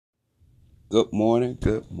Good morning,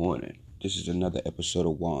 good morning. This is another episode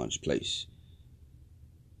of Juan's Place,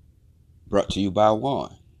 brought to you by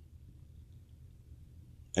Juan.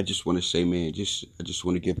 I just want to say, man, I just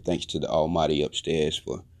want to give thanks to the Almighty upstairs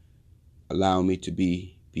for allowing me to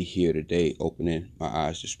be here today, opening my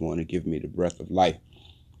eyes this morning, giving me the breath of life.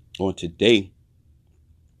 On today,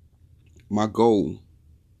 my goal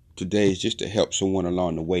today is just to help someone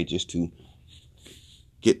along the way, just to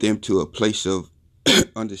get them to a place of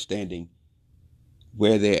understanding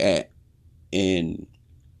where they're at and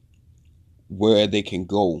where they can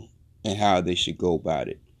go and how they should go about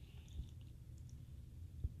it.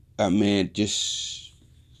 Man, just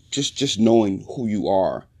knowing who you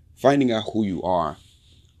are, finding out who you are,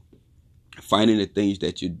 finding the things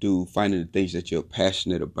that you do, finding the things that you're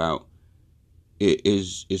passionate about, it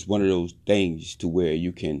is one of those things to where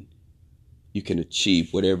you can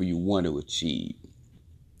achieve whatever you want to achieve.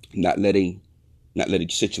 Not letting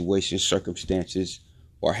situations, circumstances,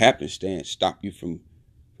 or happenstance stop you from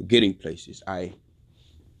getting places. I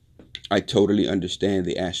totally understand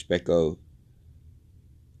the aspect of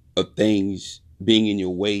things being in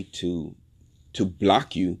your way to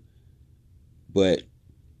block you, but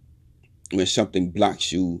when something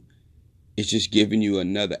blocks you, it's just giving you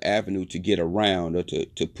another avenue to get around or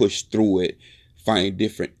to push through it, find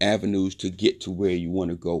different avenues to get to where you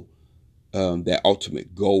want to go. That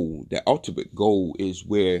ultimate goal is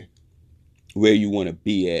where you want to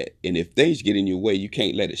be at. And if things get in your way, you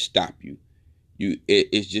can't let it stop you.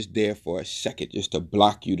 It's just there for a second, just to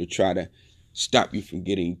block you, to try to stop you from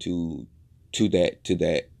getting to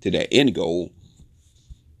that end goal.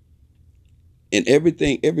 And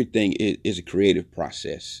everything is a creative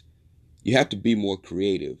process. You have to be more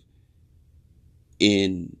creative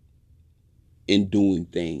in doing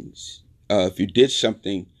things. If you did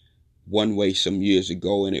something one way some years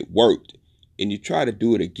ago and it worked, and you try to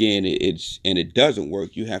do it again, it doesn't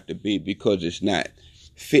work, you have to be, because it's not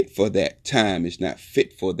fit for that time, it's not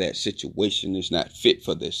fit for that situation, it's not fit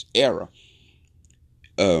for this era.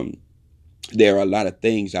 There are a lot of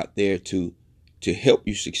things out there to help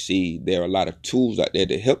you succeed. There are a lot of tools out there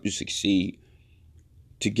to help you succeed,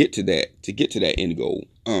 to get to that end goal.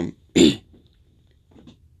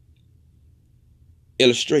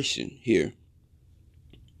 Illustration here.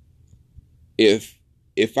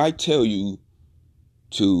 If I tell you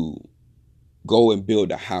to go and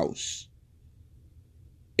build a house,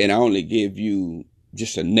 and I only give you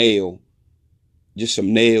just some nails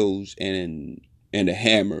and a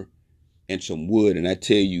hammer and some wood, and I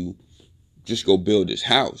tell you just go build this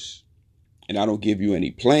house, and I don't give you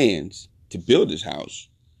any plans to build this house,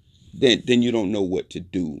 then you don't know what to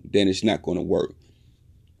do. Then it's not going to work.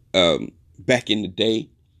 Back in the day,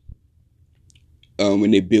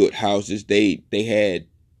 when they built houses, they had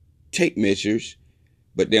tape measures,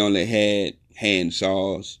 but they only had hand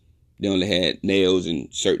saws. They only had nails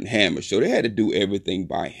and certain hammers. So they had to do everything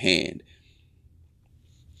by hand.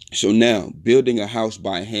 So now, building a house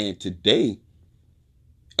by hand today,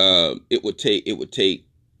 it would take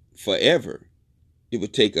forever. It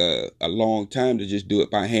would take a long time to just do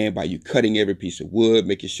it by hand, by you cutting every piece of wood,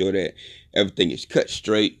 making sure that everything is cut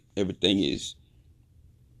straight, everything is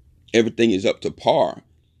up to par.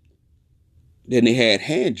 Then they had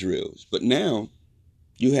hand drills, but now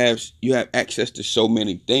you have access to so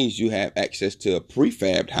many things. You have access to a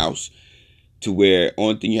prefabbed house, to where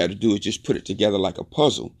only thing you have to do is just put it together like a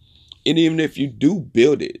puzzle. And even if you do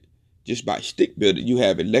build it just by stick building, you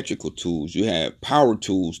have electrical tools, you have power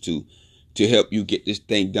tools to help you get this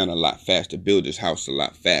thing done a lot faster, build this house a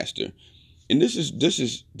lot faster. And this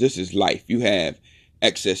is life. You have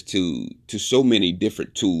access to so many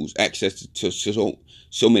different tools, access to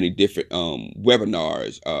so many different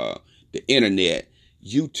webinars, the internet,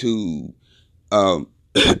 YouTube,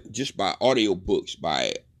 just by audio books,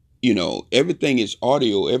 by everything is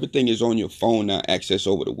audio, everything is on your phone now, access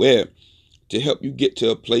over the web, to help you get to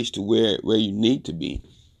a place to where you need to be,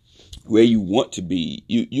 where you want to be.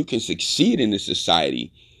 You can succeed in this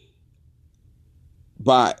society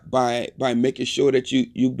by making sure that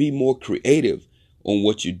you be more creative on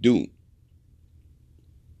what you do,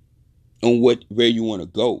 on where you want to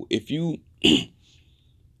go. If you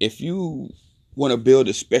want to build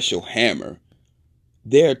a special hammer,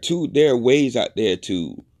 there are ways out there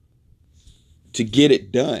to get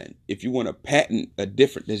it done. If you want to patent a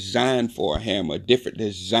different design for a hammer, a different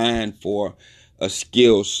design for a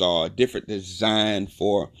skill saw, a different design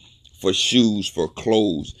for shoes, for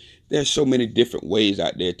clothes, there's so many different ways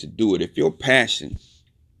out there to do it. If your passion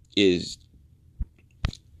is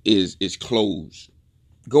clothes,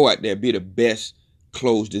 go out there, be the best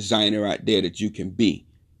clothes designer out there that you can be.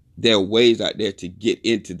 There are ways out there to get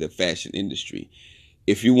into the fashion industry.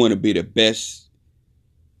 If you want to be the best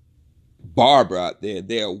barber out there,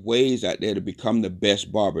 there are ways out there to become the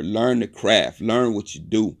best barber. Learn the craft, learn what you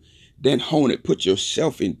do, then hone it, put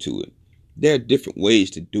yourself into it. There are different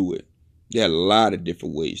ways to do it. There are a lot of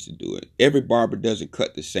different ways to do it. Every barber doesn't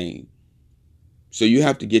cut the same. So you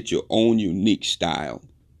have to get your own unique style.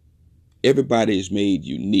 Everybody is made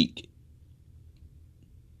unique.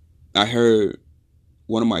 I heard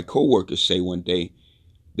one of my coworkers say one day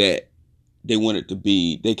that they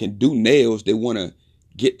can do nails. They want to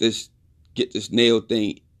get this nail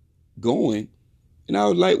thing going. And I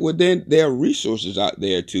was like, well, then there are resources out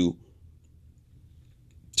there to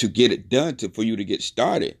get it done, for you to get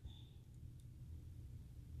started.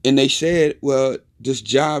 And they said, well, this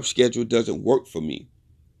job schedule doesn't work for me.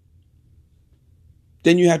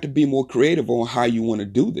 Then you have to be more creative on how you want to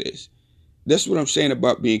do this. That's what I'm saying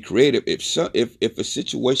about being creative. If a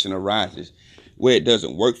situation arises where it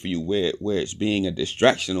doesn't work for you, where it's being a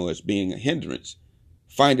distraction or it's being a hindrance,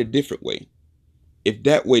 find a different way. If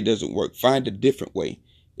that way doesn't work, find a different way.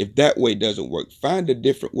 If that way doesn't work, find a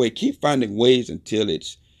different way. Keep finding ways until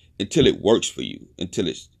it works for you, until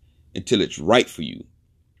it's right for you,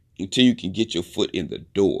 until you can get your foot in the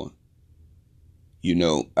door. You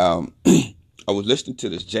know, I was listening to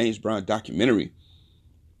this James Brown documentary,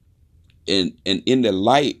 and in the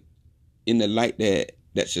light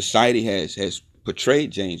that society has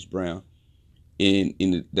portrayed James Brown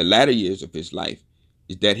in the latter years of his life,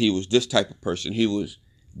 is that he was this type of person. He was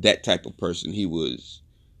that type of person. He was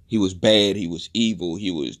bad. He was evil.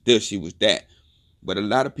 He was this. He was that. But a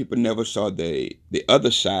lot of people never saw the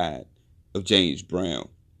other side of James Brown.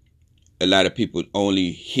 A lot of people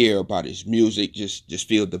only hear about his music, just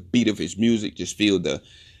feel the beat of his music, just feel the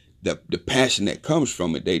passion that comes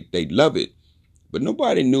from it. They love it. But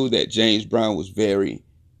nobody knew that James Brown was very,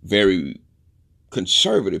 very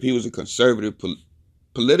conservative. He was a conservative,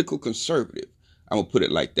 political conservative. I'm gonna put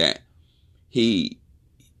it like that. He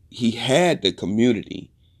had the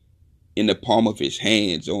community in the palm of his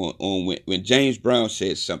hands. On when James Brown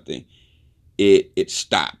said something, it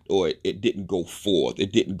stopped, or it didn't go forth.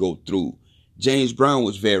 It didn't go through. James Brown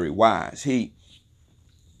was very wise. He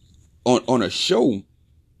on a show,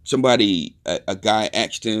 a guy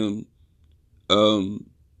asked him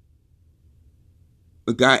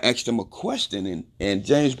a question, and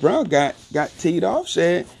James Brown got teed off,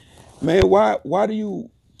 said, man, why do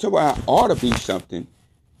you talk about I ought to be something?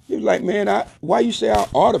 He was like, man, why you say I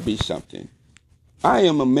ought to be something? I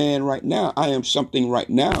am a man right now. I am something right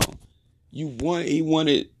now. He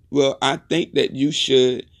wanted, well, I think that you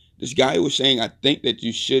should, this guy was saying, I think that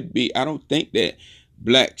you should be, I don't think that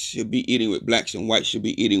blacks should be eating with blacks and whites should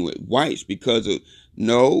be eating with whites because of,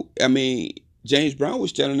 no, I mean, James Brown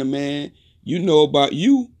was telling the man, you know about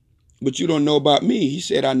you, but you don't know about me. He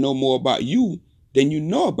said, I know more about you than you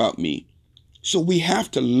know about me. So we have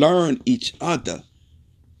to learn each other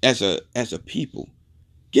as a people.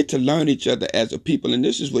 Get to learn each other as a people. And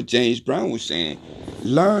this is what James Brown was saying.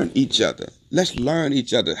 Learn each other. Let's learn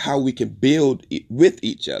each other, how we can build with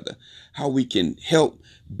each other, how we can help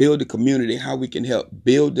build a community, how we can help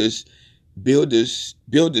build this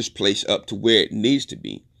place up to where it needs to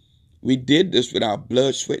be. We did this with our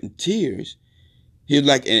blood, sweat, and tears. He was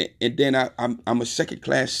like, and then I'm a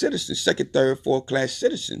second-class citizen, second, third, fourth-class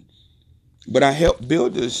citizen. But I helped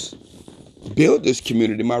build this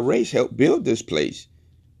community. My race helped build this place.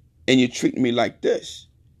 And you're treating me like this,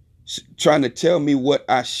 trying to tell me what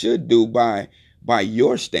I should do by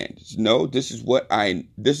your standards. No, this is what I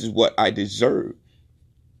deserve.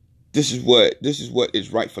 This is what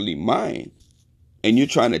is rightfully mine. And you're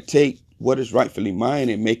trying to take what is rightfully mine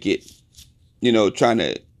and make it, trying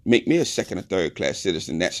to make me a second or third class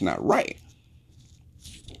citizen. That's not right.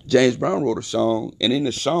 James Brown wrote a song, and in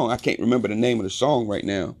the song, I can't remember the name of the song right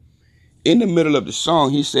now. In the middle of the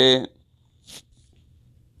song, he said,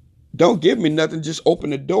 don't give me nothing, just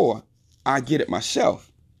open the door. I get it myself.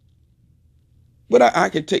 But I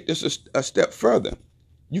can take this a step further.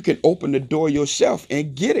 You can open the door yourself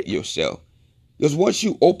and get it yourself. Because once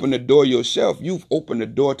you open the door yourself, you've opened the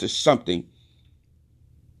door to something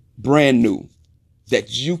brand new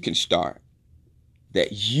that you can start,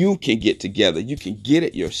 that you can get together. You can get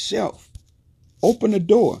it yourself. Open the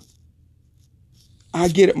door. I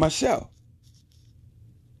get it myself.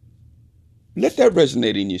 Let that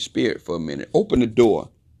resonate in your spirit for a minute. Open the door.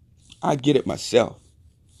 I get it myself.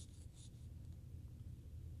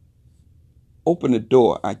 Open the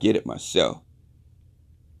door. I get it myself.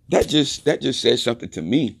 That just says something to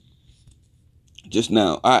me. Just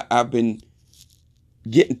now, I've been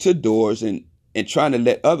getting to doors and trying to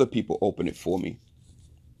let other people open it for me.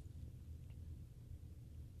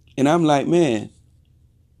 And I'm like, man,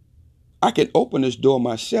 I can open this door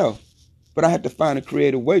myself, but I have to find a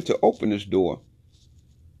creative way to open this door.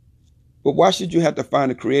 But why should you have to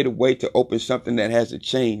find a creative way to open something that hasn't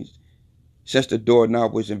changed since the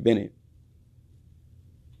doorknob was invented?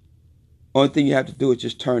 Only thing you have to do is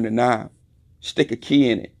just turn the knob, stick a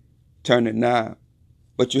key in it, turn the knob.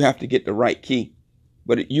 But you have to get the right key.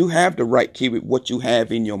 But you have the right key with what you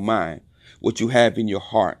have in your mind, what you have in your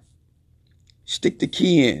heart. Stick the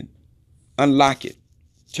key in, unlock it,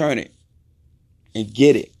 turn it, and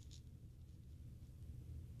get it.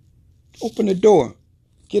 Open the door.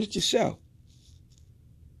 Get it yourself.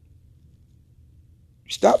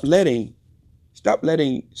 Stop letting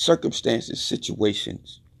circumstances,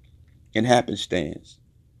 situations, and happenstance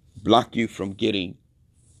block you from getting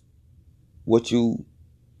what you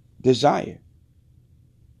desire,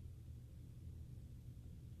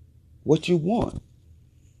 what you want.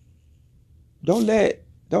 Don't let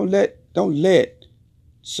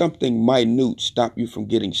something minute stop you from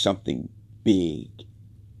getting something big.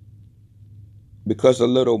 Because a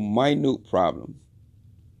little minute problem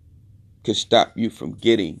could stop you from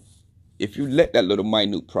getting, if you let that little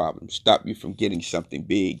minute problem stop you from getting something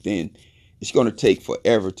big, then it's going to take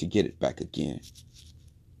forever to get it back again.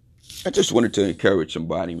 I just wanted to encourage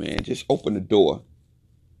somebody, man. Just open the door.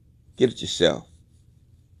 Get it yourself.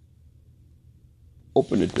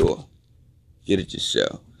 Open the door. Get it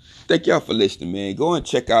yourself. Thank y'all for listening, man. Go and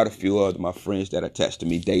check out a few other my friends that attach to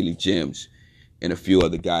me, Daily Gems, and a few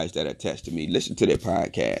other guys that attach to me. Listen to their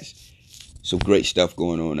podcast. Some great stuff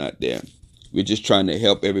going on out there. We're just trying to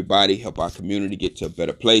help everybody, help our community get to a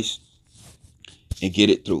better place and get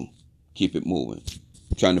it through. Keep it moving.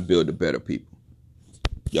 Trying to build a better people.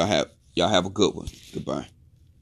 Y'all have a good one. Goodbye.